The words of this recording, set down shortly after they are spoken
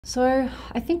So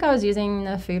I think I was using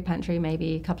the food pantry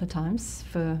maybe a couple of times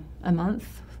for a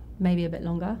month, maybe a bit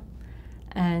longer.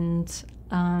 And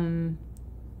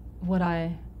what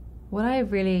I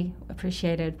really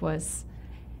appreciated was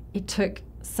it took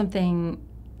something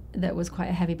that was quite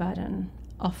a heavy burden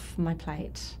off my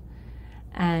plate,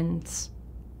 and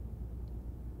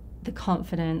the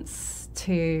confidence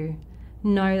to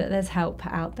know that there's help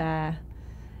out there,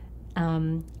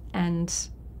 and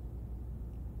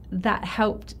that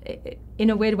helped. In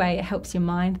a weird way, it helps your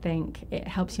mind think. It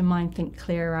helps your mind think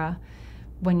clearer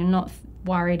when you're not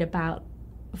worried about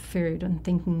food and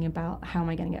thinking about how am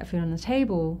I going to get food on the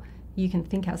table. You can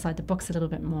think outside the box a little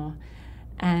bit more.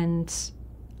 And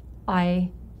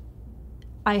I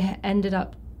ended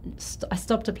up, I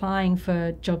stopped applying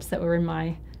for jobs that were in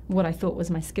what I thought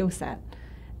was my skill set,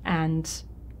 and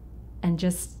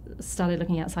just started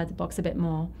looking outside the box a bit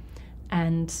more,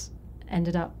 and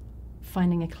ended up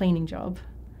finding a cleaning job.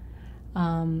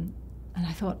 And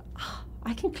I thought,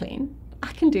 I can clean,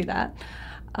 I can do that.